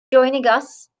joining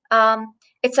us.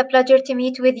 It's a pleasure to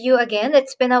meet with you again.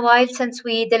 It's been a while since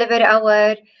we delivered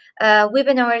our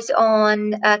webinars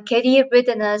on career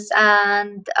readiness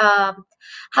and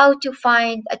how to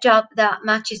find a job that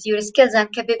matches your skills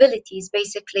and capabilities,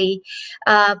 basically.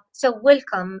 So,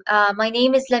 welcome. My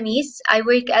name is Lamis. I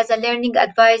work as a learning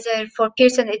advisor for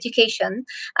Pearson Education,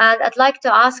 and I'd like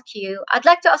to ask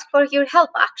for your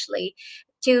help actually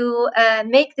to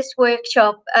make this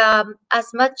workshop as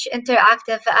much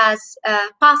interactive as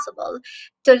possible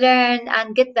to learn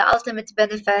and get the ultimate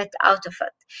benefit out of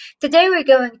it. Today, we're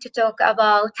going to talk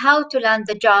about how to land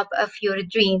the job of your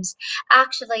dreams.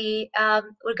 Actually,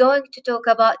 we're going to talk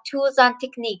about tools and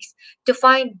techniques to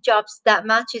find jobs that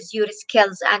matches your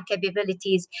skills and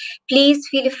capabilities. Please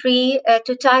feel free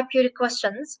to type your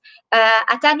questions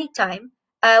at any time.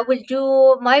 Will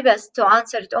do my best to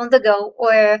answer it on the go,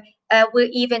 or we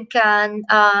even can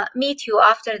meet you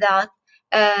after that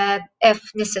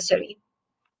if necessary.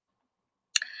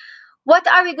 What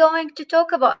are we going to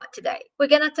talk about today? We're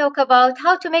going to talk about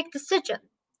how to make decision,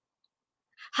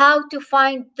 how to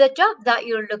find the job that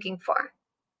you're looking for,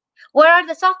 what are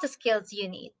the soft skills you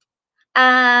need,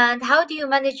 and how do you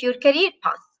manage your career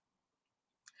path.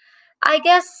 I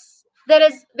guess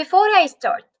before I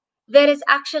start, there is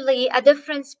actually a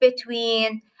difference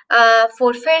between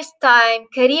for first-time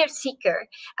career seeker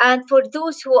and for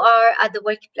those who are at the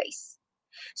workplace.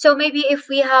 So maybe if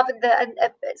we have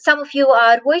some of you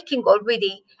are working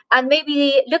already and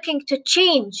maybe looking to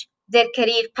change their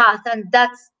career path, and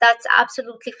that's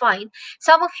absolutely fine.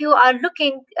 Some of you are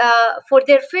looking for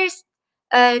their first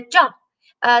job.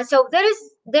 So there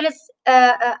is,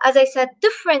 as I said,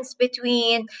 difference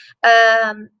between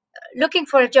looking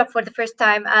for a job for the first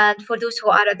time and for those who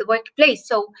are at the workplace.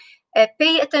 So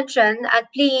pay attention and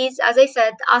please, as I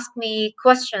said, ask me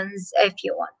questions if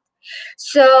you want.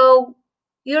 So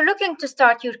you're looking to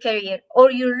start your career,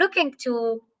 or you're looking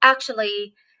to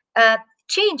actually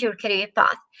change your career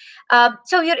path.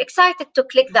 So you're excited to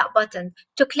click that button,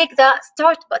 to click that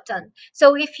start button.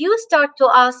 So if you start to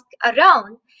ask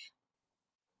around,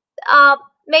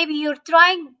 maybe you're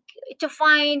trying to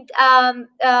find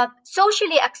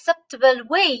socially acceptable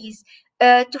ways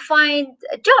to find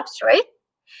jobs, right?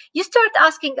 You start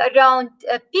asking around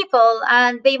people,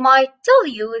 and they might tell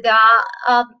you that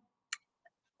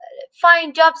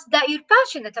find jobs that you're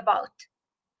passionate about.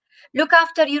 Look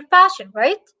after your passion,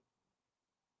 right?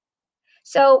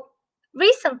 So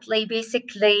recently,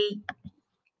 basically,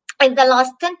 in the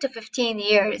last 10 to 15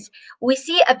 years, we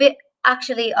see a bit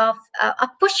actually of a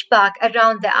pushback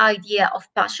around the idea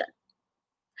of passion.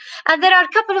 And there are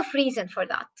a couple of reasons for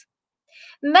that.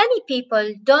 Many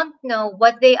people don't know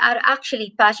what they are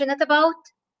actually passionate about,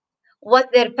 what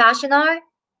their passion are.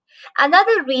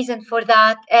 Another reason for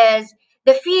that is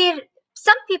the fear.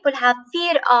 Some people have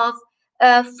fear of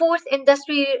fourth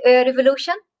industry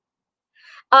revolution.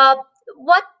 Uh,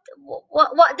 what,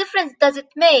 what difference does it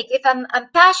make if I'm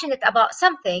passionate about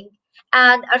something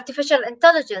and artificial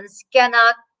intelligence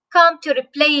gonna come to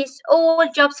replace all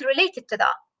jobs related to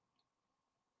that?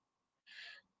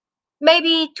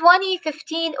 Maybe 20,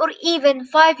 15, or even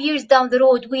 5 years down the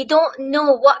road, we don't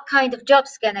know what kind of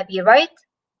job's gonna be, right?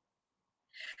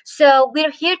 So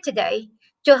we're here today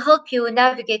to help you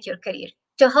navigate your career,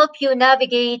 to help you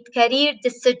navigate career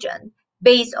decision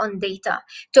based on data,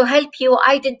 to help you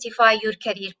identify your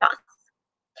career path.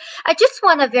 I just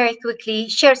want to very quickly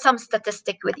share some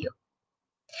statistic with you.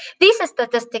 These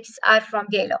statistics are from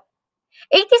Galo.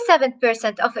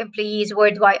 87% of employees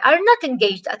worldwide are not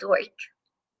engaged at work.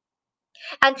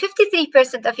 And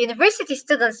 53% of university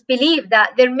students believe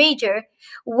that their major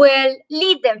will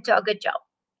lead them to a good job.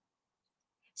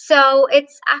 So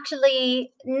it's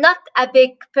actually not a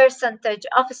big percentage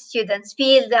of students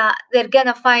feel that they're going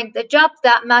to find a job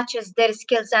that matches their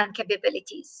skills and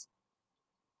capabilities.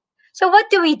 So what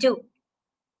do we do?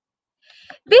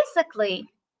 Basically,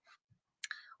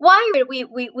 why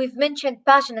we've mentioned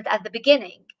passionate at the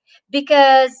beginning?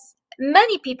 Because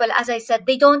many people, as I said,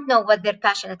 they don't know what they're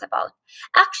passionate about.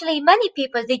 Actually, many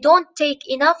people, they don't take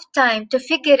enough time to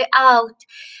figure out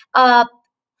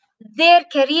their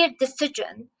career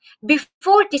decision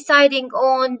before deciding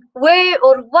on where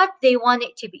or what they want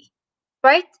it to be,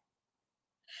 right?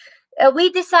 We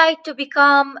decide to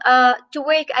become to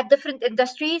work at different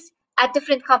industries, at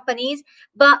different companies,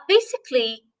 but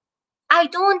basically I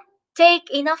don't take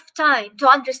enough time to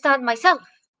understand myself,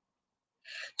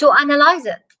 to analyze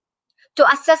it, to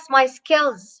assess my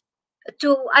skills,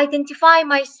 to identify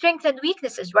my strengths and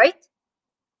weaknesses, right?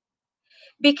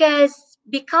 Because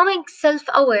becoming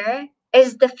self-aware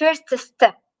is the first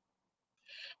step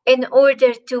in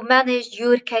order to manage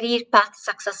your career path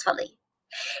successfully.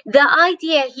 The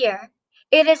idea here,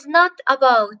 it is not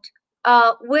about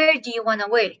where do you want to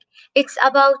work. It's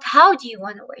about how do you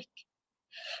want to work.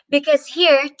 Because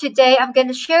here today, I'm going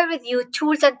to share with you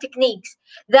tools and techniques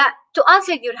that to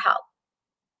answer your how.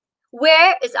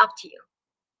 Where is up to you.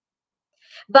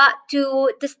 But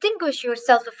to distinguish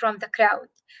yourself from the crowd,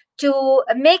 to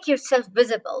make yourself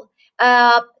visible,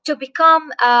 to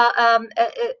become,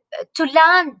 to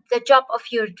land the job of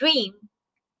your dream,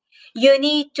 you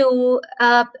need to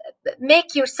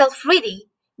make yourself ready,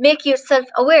 make yourself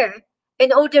aware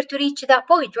in order to reach that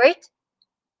point, right?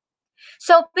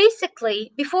 So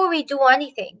basically, before we do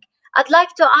anything, I'd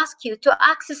like to ask you to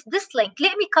access this link.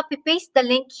 Let me copy paste the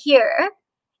link here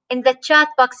in the chat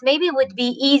box. Maybe it would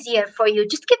be easier for you.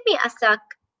 Just give me a sec.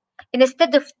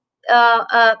 Instead of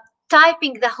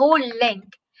typing the whole link,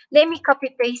 let me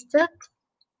copy paste it.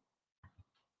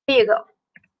 Here you go.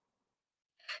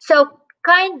 So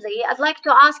kindly, I'd like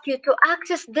to ask you to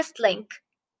access this link.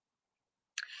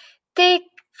 Take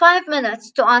 5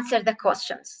 minutes to answer the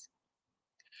questions.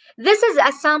 This is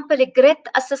a sample grit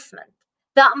assessment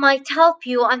that might help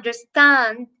you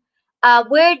understand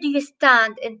where do you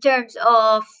stand in terms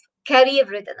of career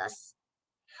readiness.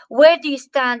 Where do you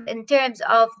stand in terms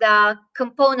of the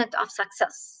component of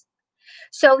success?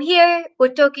 So here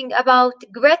we're talking about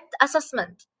grit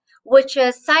assessment, which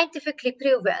is scientifically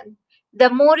proven. The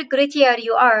more grittier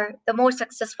you are, the more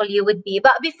successful you would be.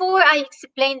 But before I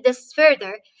explain this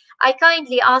further, I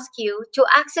kindly ask you to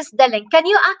access the link. Can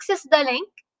you access the link?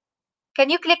 Can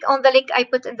you click on the link I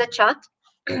put in the chat?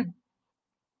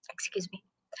 Excuse me.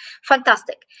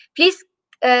 Fantastic. Please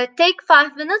take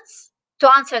 5 minutes to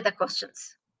answer the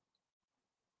questions.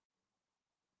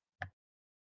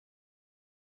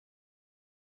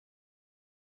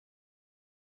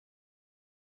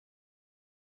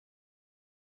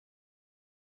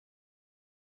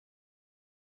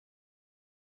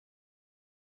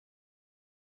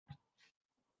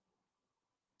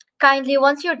 Kindly,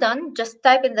 once you're done, just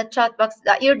type in the chat box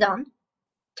that you're done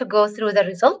to go through the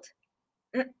result.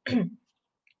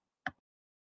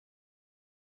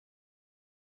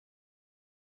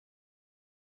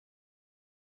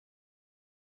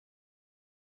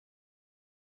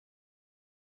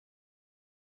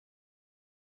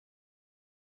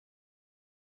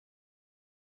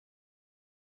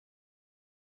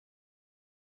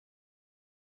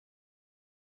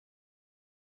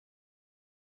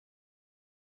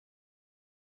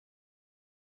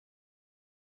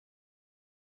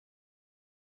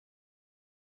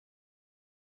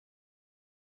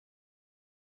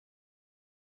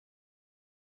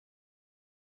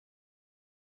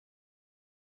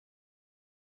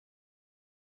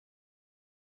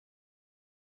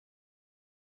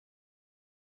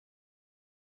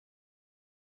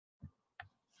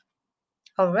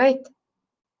 All right.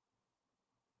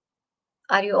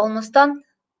 Are you almost done?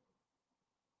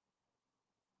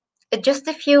 Just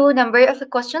a few number of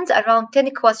questions, around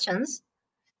 10 questions.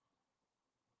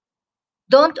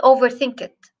 Don't overthink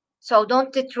it. So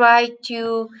don't try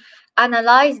to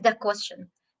analyze the question.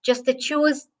 Just to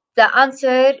choose the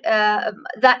answer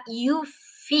that you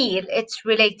feel it's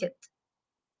related.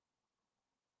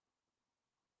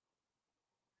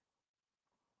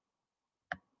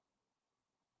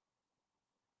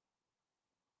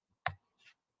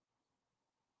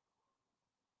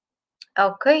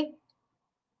 Okay.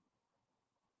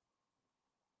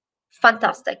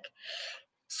 Fantastic.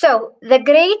 So the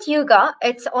great yoga,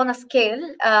 it's on a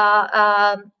scale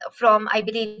from, I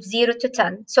believe, 0 to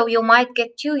 10. So you might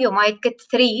get 2, you might get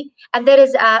 3. And there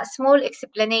is a small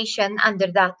explanation under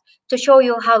that to show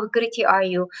you how gritty are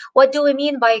you. What do we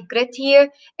mean by grit here?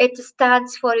 It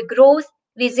stands for growth,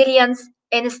 resilience,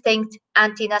 instinct,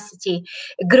 and tenacity.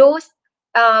 Growth,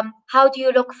 how do you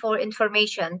look for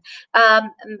information?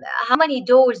 How many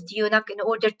doors do you knock in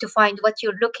order to find what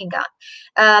you're looking at?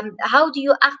 How do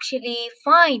you actually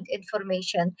find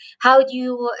information? How do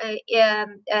you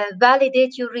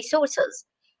validate your resources?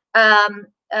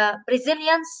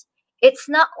 Resilience, it's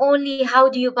not only how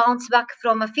do you bounce back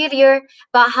from a failure,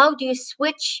 but how do you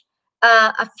switch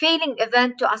a failing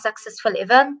event to a successful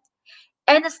event?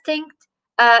 Instinct,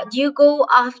 do you go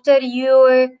after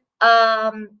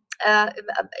um, uh,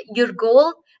 your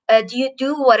goal? Do you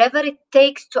do whatever it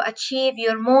takes to achieve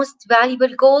your most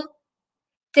valuable goal?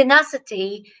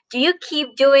 Tenacity, do you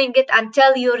keep doing it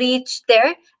until you reach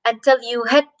there, until you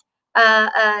hit uh,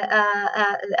 uh,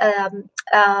 uh, uh, um,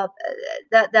 uh,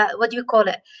 the what do you call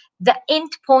it, the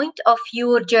end point of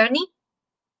your journey?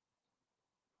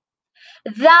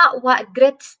 That what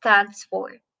grit stands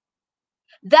for.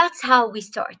 That's how we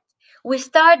start. We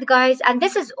start, guys, and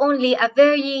this is only a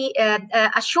very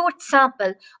a short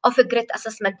sample of a grit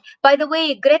assessment. By the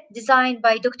way, grit designed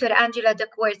by Dr. Angela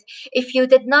Duckworth. If you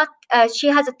did not, she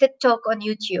has a TED talk on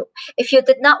YouTube. If you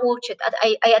did not watch it,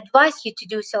 I advise you to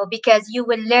do so, because you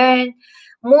will learn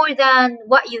more than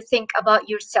what you think about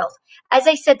yourself. As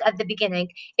I said at the beginning,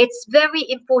 it's very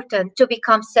important to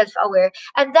become self-aware,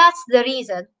 and that's the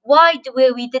reason why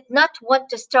we did not want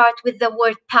to start with the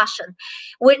word passion.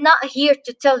 We're not here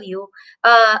to tell you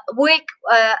work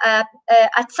at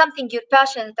something you're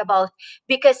passionate about,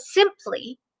 because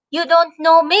simply you don't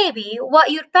know maybe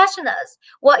what you're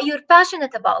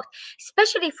passionate about,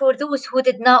 especially for those who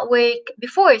did not work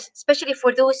before, especially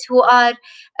for those who are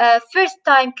first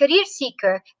time career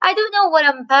seeker. I don't know what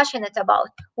I'm passionate about.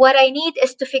 What I need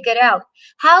is to figure out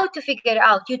how to figure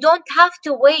out. You don't have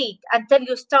to wait until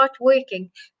you start working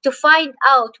to find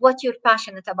out what you're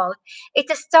passionate about.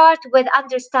 It starts with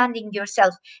understanding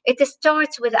yourself. It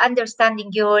starts with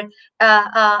understanding your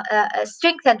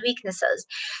strengths and weaknesses.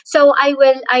 So I'll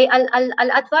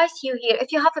advise you here,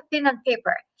 if you have a pen and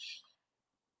paper,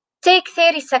 take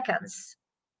 30 seconds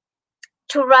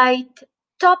to write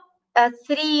top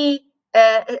three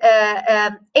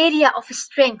area of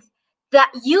strength that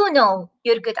you know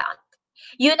you're good at.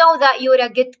 You know that you're a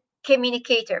good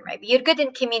communicator. Maybe you're good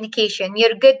in communication.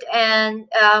 You're good in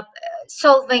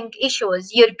solving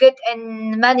issues. You're good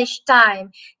in manage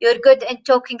time. You're good in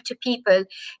talking to people.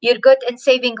 You're good in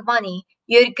saving money.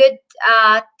 You're good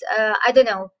at I don't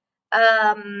know,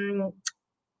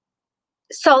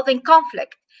 solving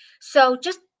conflict. So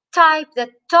just type the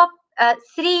top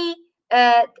three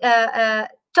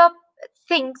top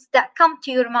things that come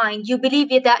to your mind, you believe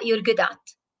that you're good at,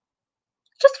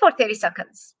 just for 30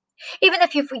 seconds. Even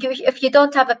if you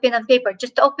don't have a pen and paper,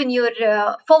 just open your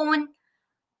phone,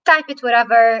 type it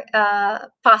wherever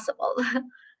possible.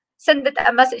 Send it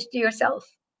a message to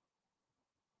yourself.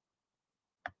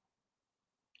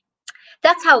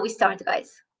 That's how we start,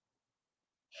 guys.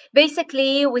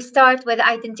 Basically, we start with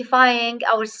identifying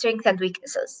our strengths and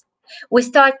weaknesses. We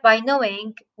start by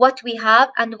knowing what we have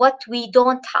and what we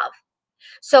don't have.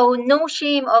 So no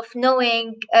shame of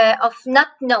knowing, of not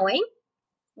knowing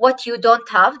what you don't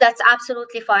have. That's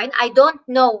absolutely fine. I don't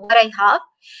know what I have,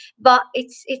 but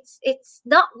it's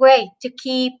not right to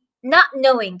keep not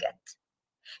knowing it.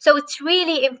 So it's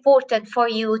really important for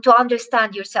you to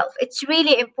understand yourself. It's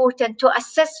really important to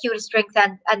assess your strengths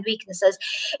and weaknesses.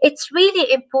 It's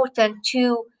really important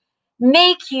to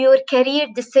make your career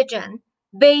decision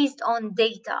based on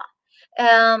data.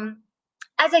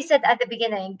 As I said at the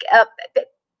beginning,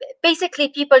 basically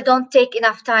people don't take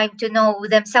enough time to know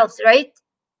themselves, right?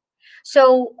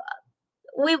 So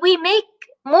we make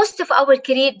most of our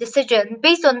career decision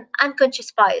based on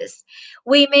unconscious bias.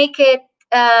 We make it,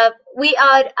 we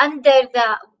are under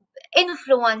the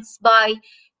influence by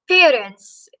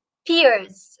parents,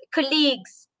 peers,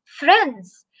 colleagues,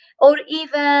 friends, or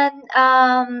even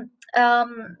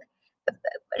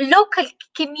local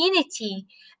community.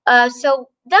 So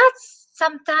that's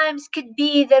sometimes could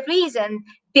be the reason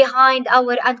behind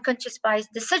our unconscious bias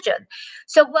decision.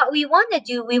 So what we want to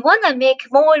do, we want to make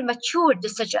more mature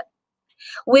decision.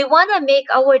 We want to make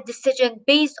our decision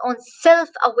based on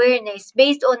self-awareness,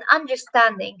 based on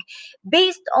understanding,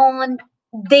 based on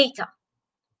data.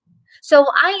 So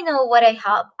I know what I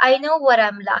have, I know what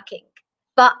I'm lacking.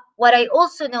 But what I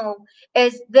also know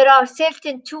is there are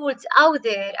certain tools out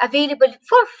there available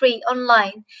for free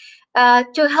online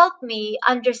to help me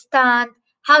understand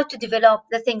how to develop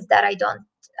the things that I don't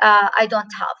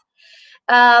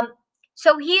have.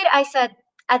 So here I said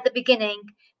at the beginning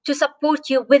to support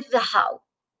you with the how.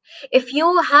 If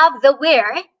you have the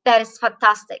where, that is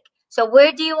fantastic. So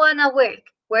where do you want to work?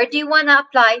 Where do you want to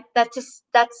apply?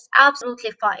 That's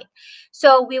absolutely fine.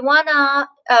 So we want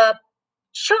to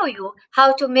show you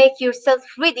how to make yourself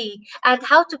ready and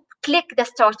how to click the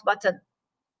start button,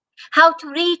 how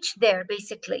to reach there,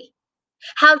 basically,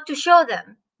 how to show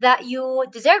them that you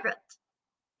deserve it.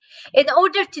 In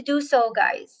order to do so,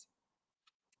 guys,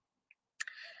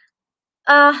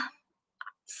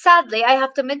 sadly, I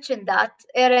have to mention that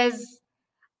it is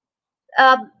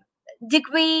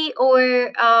degree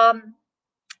or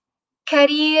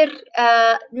career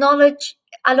knowledge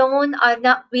alone are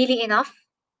not really enough.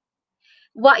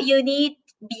 What you need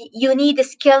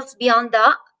skills beyond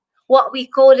that. What we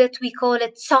call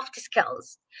it soft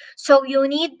skills. So you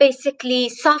need basically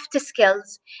soft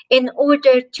skills in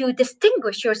order to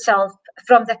distinguish yourself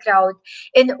from the crowd,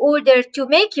 in order to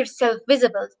make yourself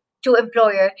visible to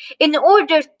employer, in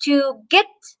order to get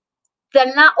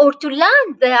or to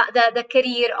land the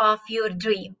career of your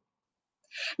dream.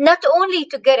 Not only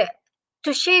to get it,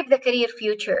 to shape the career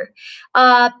future,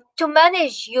 to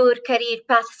manage your career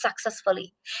path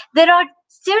successfully. There are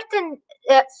certain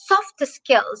soft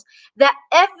skills that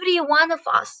every one of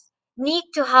us need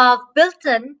to have built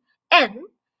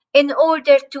in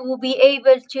order to be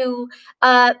able to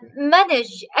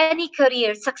manage any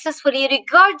career successfully,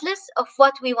 regardless of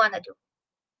what we want to do.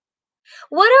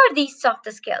 What are these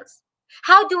soft skills?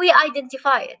 How do we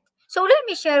identify it? So let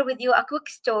me share with you a quick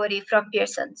story from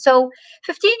Pearson. So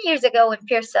 15 years ago in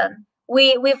Pearson,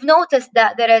 we've noticed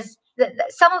that there is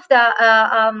some of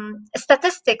the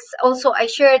statistics also I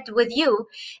shared with you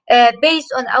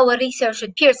based on our research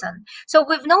at Pearson. So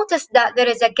we've noticed that there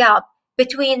is a gap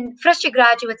between fresh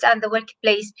graduates and the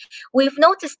workplace. We've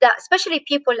noticed that especially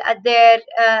people at their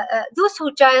those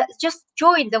who just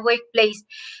joined the workplace,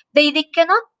 they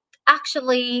cannot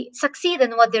actually succeed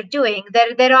in what they're doing.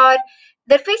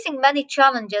 They're facing many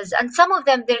challenges, and some of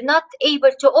them they're not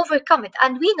able to overcome it.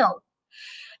 And we know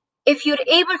if you're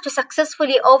able to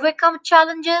successfully overcome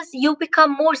challenges, you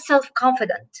become more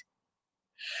self-confident.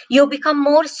 You become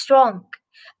more strong.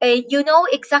 You know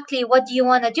exactly what you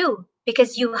want to do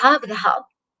because you have the help.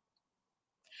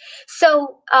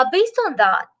 So based on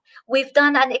that, we've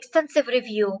done an extensive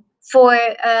review for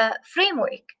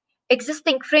framework,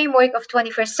 existing framework of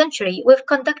 21st century. We've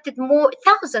conducted more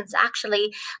thousands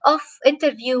actually of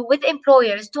interview with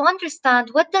employers to understand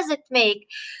what does it make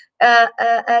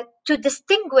to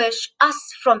distinguish us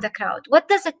from the crowd. What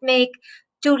does it make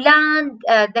to land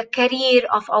the career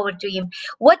of our dream?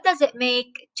 What does it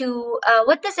make to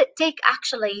what does it take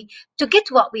actually to get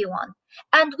what we want?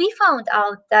 And we found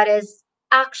out that is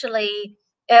actually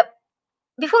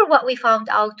before what we found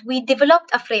out, we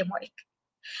developed a framework.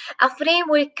 A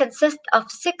framework consists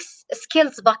of 6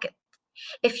 skills bucket.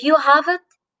 If you have it,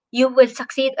 you will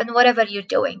succeed in whatever you're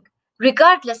doing,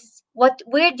 regardless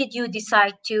where did you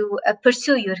decide to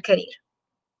pursue your career.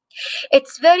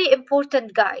 It's very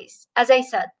important, guys. As I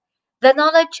said, the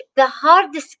knowledge, the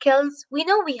hard skills, we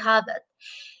know we have it.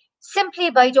 Simply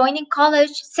by joining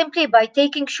college, simply by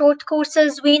taking short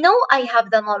courses, we know I have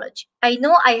the knowledge. I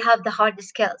know I have the hard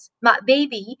skills. But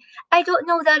baby, I don't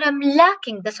know that I'm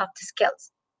lacking the soft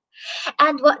skills.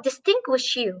 And what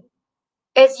distinguishes you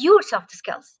is your soft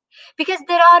skills. Because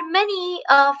there are many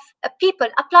of people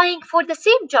applying for the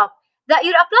same job that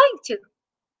you're applying to.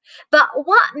 But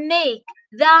what make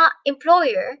the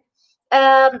employer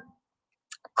um,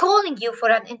 calling you for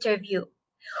an interview?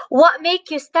 What make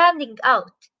you standing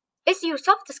out is your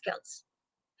soft skills.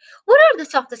 What are the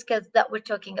soft skills that we're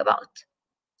talking about?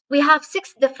 We have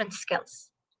 6 different skills: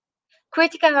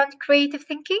 critical and creative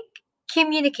thinking,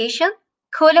 communication,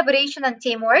 collaboration and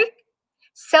teamwork,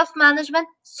 self management,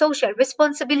 social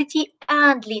responsibility,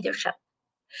 and leadership.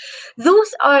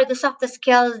 Those are the soft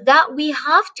skills that we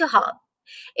have to have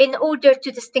in order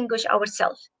to distinguish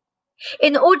ourselves,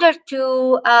 in order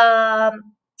to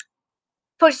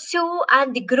pursue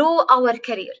and grow our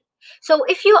career. So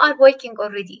if you are working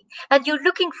already and you're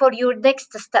looking for your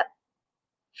next step,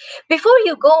 before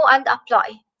you go and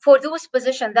apply for those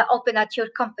positions that open at your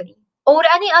company or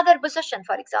any other position,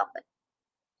 for example,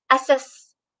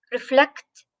 assess, reflect,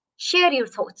 share your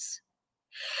thoughts.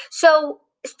 So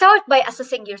start by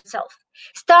assessing yourself.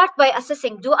 Start by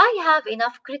assessing, do I have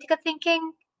enough critical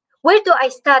thinking? Where do I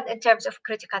stand in terms of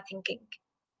critical thinking?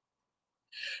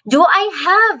 Do I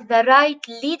have the right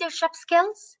leadership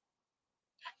skills?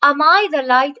 Am I the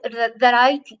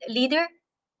right leader?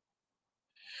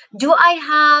 Do I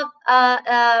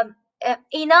have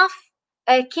enough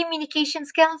communication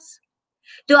skills?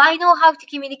 Do I know how to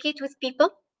communicate with people?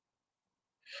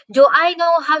 Do I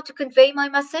know how to convey my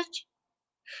message?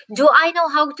 Do I know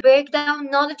how to break down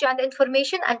knowledge and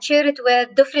information and share it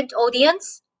with different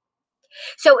audience?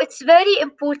 So it's very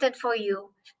important for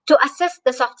you to assess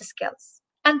the soft skills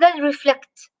and then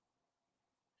reflect.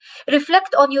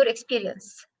 Reflect on your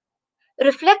experience.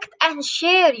 Reflect and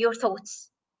share your thoughts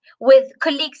with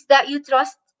colleagues that you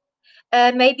trust,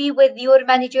 maybe with your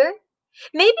manager,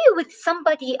 maybe with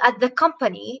somebody at the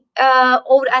company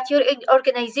or at your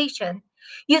organization.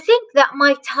 You think that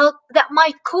might help, that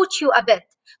might coach you a bit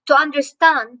to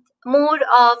understand more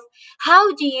of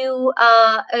how do you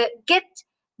get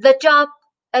the job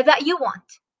that you want.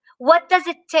 What does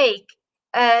it take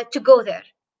to go there?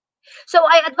 So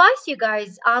I advise you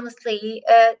guys, honestly,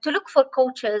 to look for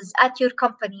coaches at your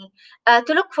company,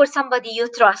 to look for somebody you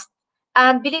trust.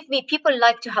 And believe me, people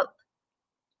like to help.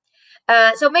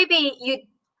 So maybe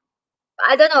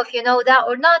I don't know if you know that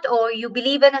or not, or you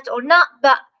believe in it or not,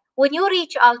 but when you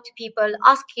reach out to people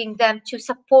asking them to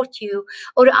support you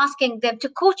or asking them to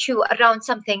coach you around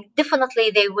something, definitely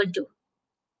they will do.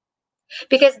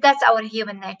 Because that's our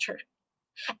human nature.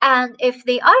 And if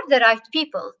they are the right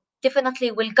people,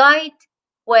 definitely will guide,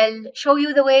 will show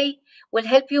you the way, will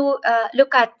help you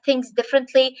look at things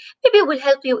differently, maybe will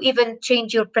help you even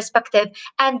change your perspective,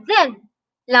 and then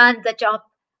land the job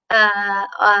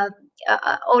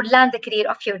or land the career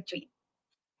of your dream.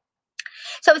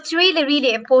 So it's really,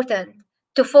 really important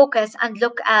to focus and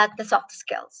look at the soft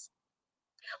skills.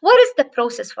 What is the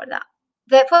process for that?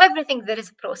 For everything, there is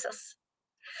a process.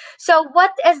 So,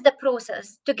 what is the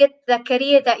process to get the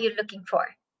career that you're looking for?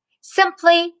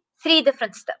 Simply three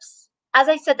different steps. As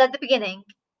I said at the beginning,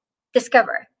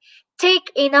 discover.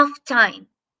 Take enough time.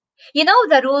 You know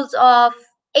the rules of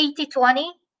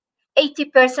 80-20,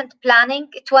 80% planning,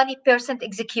 20%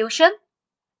 execution?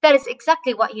 That is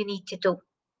exactly what you need to do.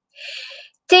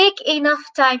 Take enough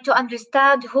time to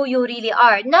understand who you really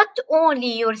are, not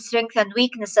only your strengths and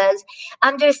weaknesses.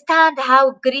 Understand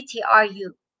how gritty are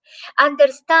you.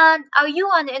 Understand, are you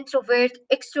an introvert,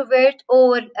 extrovert,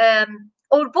 or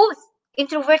both?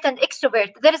 Introvert and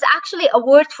extrovert. There is actually a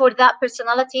word for that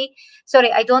personality. Sorry,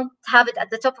 I don't have it at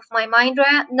the top of my mind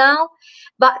right now,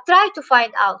 but try to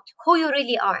find out who you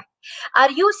really are.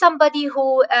 Are you somebody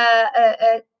who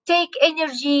take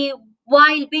energy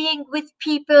while being with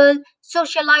people,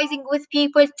 socializing with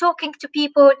people, talking to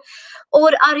people?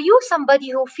 Or are you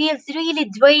somebody who feels really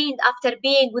drained after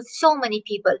being with so many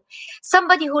people?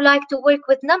 Somebody who like to work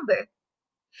with number?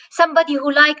 Somebody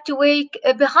who like to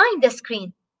work behind the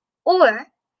screen? Or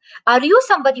are you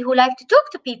somebody who like to talk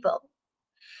to people,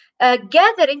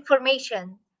 gather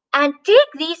information, and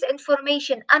take these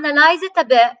information, analyze it a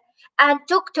bit, and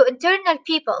talk to internal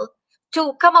people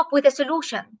to come up with a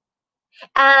solution,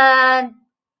 and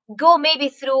go maybe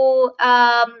through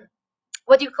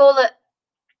what do you call it,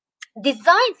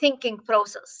 design thinking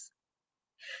process?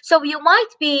 So you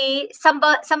might be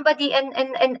somebody in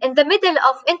the middle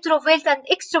of introvert and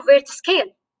extrovert scale.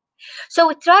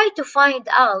 So try to find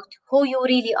out who you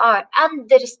really are,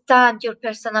 understand your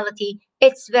personality.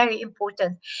 It's very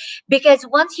important, because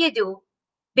once you do,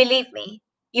 believe me,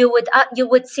 you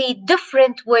would see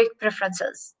different work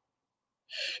preferences.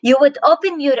 You would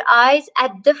open your eyes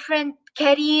at different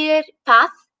career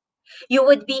path. You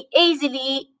would be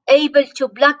easily able to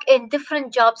plug in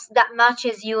different jobs that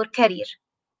matches your career.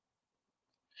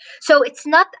 So it's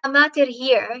not a matter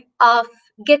here of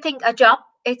getting a job.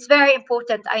 It's very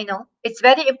important, I know. It's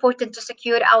very important to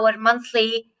secure our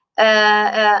monthly,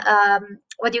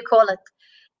 what do you call it,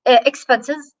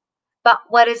 expenses. But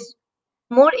what is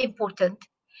more important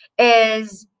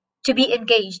is to be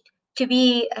engaged, to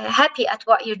be happy at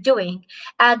what you're doing.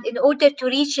 And in order to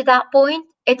reach that point,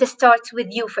 it starts with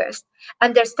you first.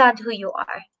 Understand who you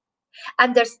are,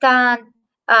 understand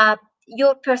uh,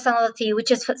 your personality, which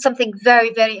is something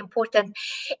very, very important,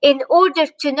 in order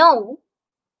to know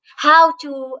how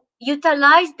to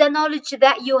utilize the knowledge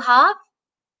that you have,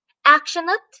 action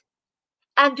it,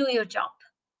 and do your job.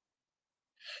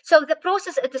 So the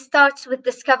process, it starts with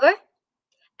discover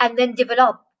and then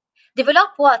develop.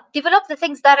 Develop what? Develop the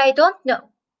things that I don't know,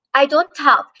 I don't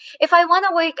have. If I want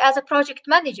to work as a project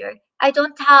manager, I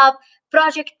don't have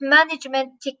project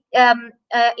management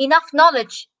enough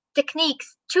knowledge,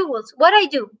 techniques, tools. What I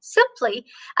do? Simply,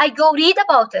 I go read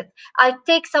about it. I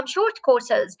take some short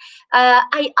courses.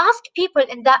 I ask people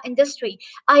in that industry.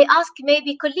 I ask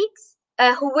maybe colleagues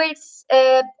who works,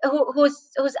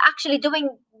 who's actually doing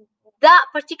that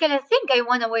particular thing I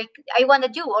want to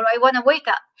do, or I want to work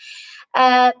at.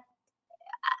 Uh,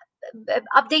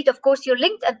 Update, of course, your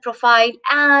LinkedIn profile,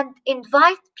 and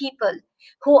invite people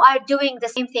who are doing the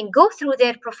same thing. Go through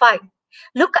their profile.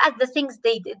 Look at the things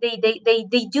they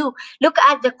do. Look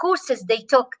at the courses they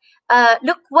took.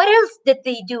 Look what else did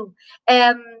they do.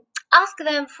 Um, Ask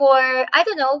them for, I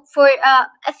don't know, for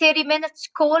a 30 minutes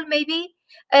call maybe.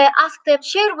 Ask them,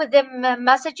 share with them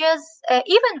messages,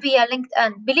 even via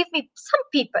LinkedIn. Believe me, some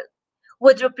people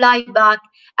would reply back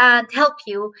and help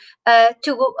you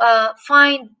to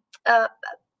find uh,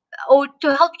 or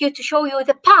to help you, to show you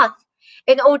the path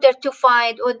in order to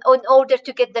find, in order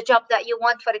to get the job that you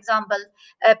want, for example,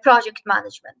 project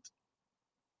management,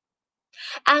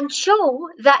 and show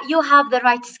that you have the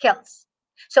right skills.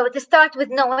 So to start with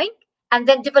knowing, and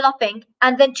then developing,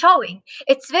 and then showing.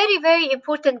 It's very, very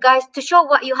important, guys, to show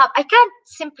what you have. I can't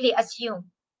simply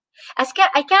assume.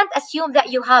 I can't assume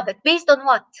that you have it. Based on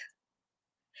what?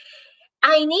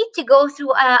 I need to go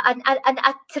through an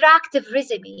attractive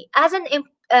resume. As an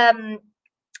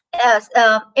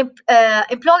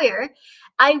employer,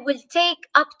 I will take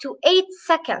up to 8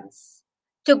 seconds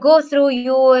to go through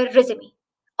your resume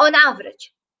on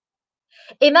average.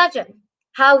 Imagine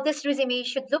how this resume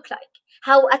should look like,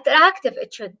 how attractive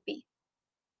it should be.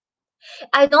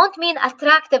 I don't mean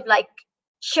attractive like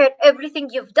Share everything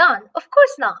you've done? Of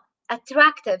course not.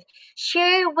 Attractive.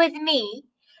 Share with me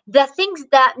the things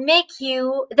that make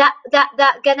you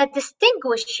that gonna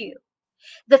distinguish you,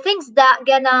 the things that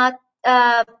gonna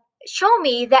uh, show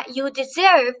me that you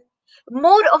deserve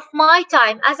more of my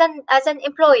time as an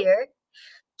employer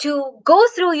to go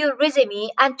through your resume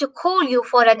and to call you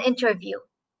for an interview.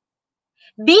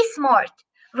 Be smart,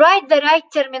 write the right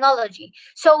terminology.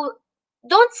 So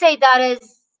don't say that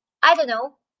is, I don't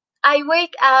know, I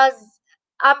work as,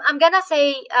 I'm gonna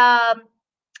say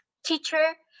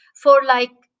teacher for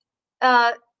like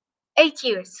uh, 8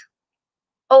 years.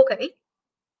 Okay.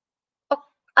 Oh,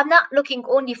 I'm not looking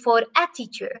only for a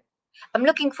teacher. I'm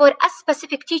looking for a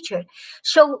specific teacher.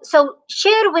 So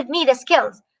share with me the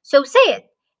skills. So say it.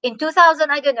 In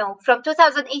 2000, I don't know, from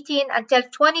 2018 until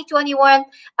 2021,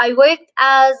 I worked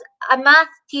as a math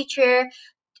teacher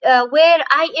where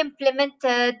I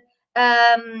implemented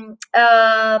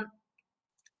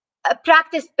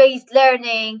practice-based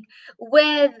learning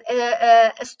with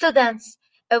students,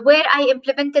 where I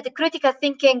implemented critical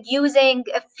thinking using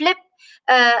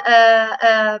uh,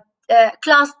 uh,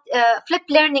 uh, flip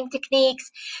learning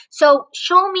techniques. So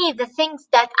show me the things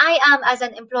that I am as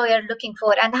an employer looking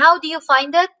for. And how do you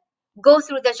find it? Go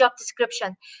through the job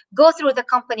description, go through the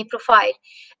company profile,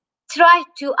 try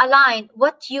to align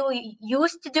what you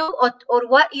used to do or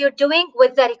what you're doing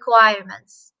with the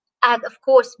requirements. And of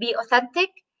course, be authentic,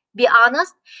 be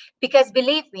honest, because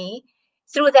believe me,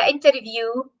 through the interview,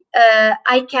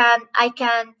 I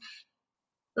can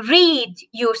read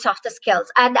your soft skills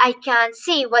and I can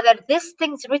see whether these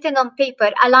things written on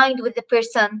paper aligned with the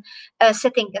person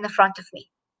sitting in the front of me.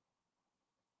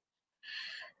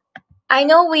 I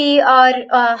know we are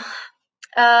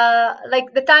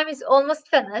like the time is almost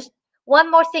finished. One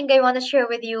more thing I want to share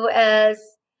with you is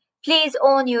please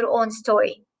own your own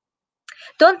story.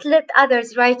 Don't let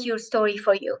others write your story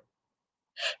for you.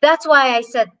 That's why I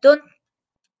said don't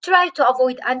try to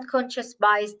avoid unconscious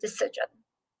bias decision.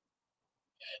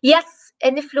 Yes,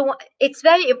 it's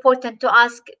very important to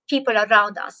ask people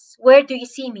around us, where do you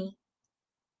see me?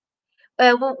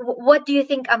 What do you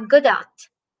think I'm good at?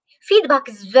 Feedback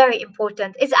is very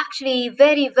important. It's actually a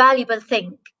very valuable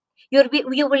thing. You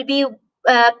will be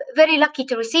very lucky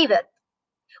to receive it.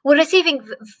 We're receiving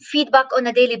feedback on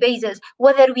a daily basis,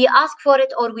 whether we ask for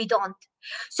it or we don't.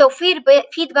 So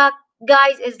feedback,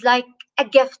 guys, is like a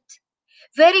gift.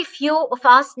 Very few of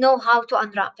us know how to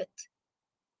unwrap it.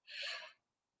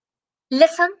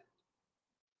 Listen,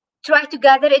 try to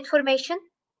gather information,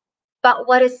 but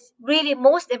what is really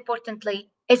most importantly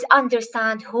is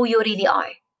understand who you really are.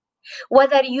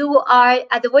 Whether you are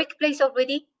at the workplace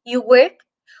already, you work,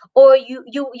 or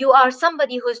you are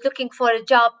somebody who's looking for a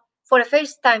job, for a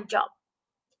first time job.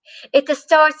 It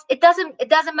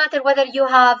doesn't matter whether you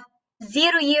have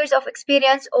 0 years of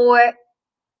experience or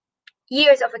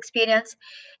years of experience.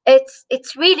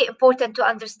 It's really important to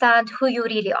understand who you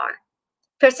really are.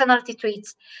 Personality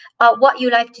traits, what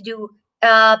you like to do,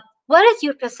 what is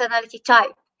your personality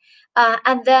type,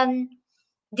 and then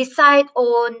decide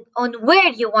on where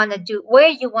you want to do, where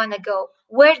you want to go,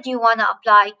 where do you want to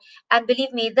apply. And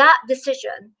believe me, that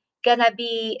decision gonna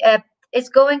be is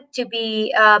going to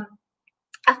be a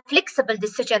flexible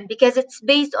decision because it's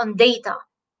based on data.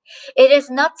 It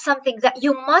is not something that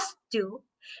you must do.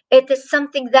 It is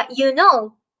something that you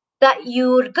know that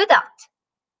you're good at.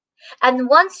 And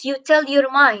once you tell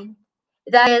your mind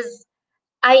that is,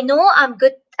 I know I'm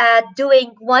good at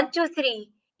doing one, two, three,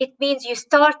 it means you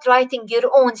start writing your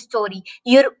own story.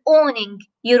 You're owning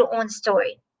your own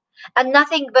story. And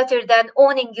nothing better than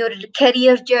owning your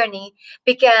career journey,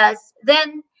 because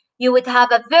then you would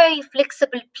have a very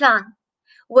flexible plan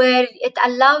where it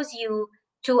allows you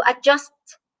to adjust,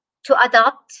 to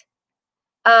adapt,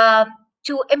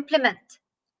 to implement,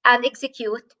 and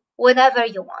execute whenever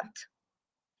you want.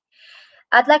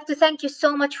 I'd like to thank you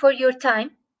so much for your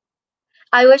time.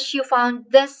 I wish you found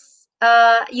this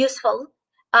useful.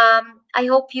 I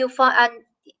hope you found and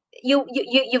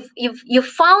you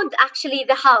found actually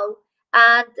the how,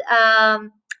 and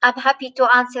I'm happy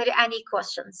to answer any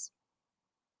questions.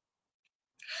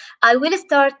 I will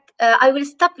start. I will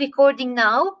stop recording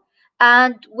now,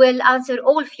 and will answer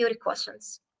all of your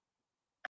questions.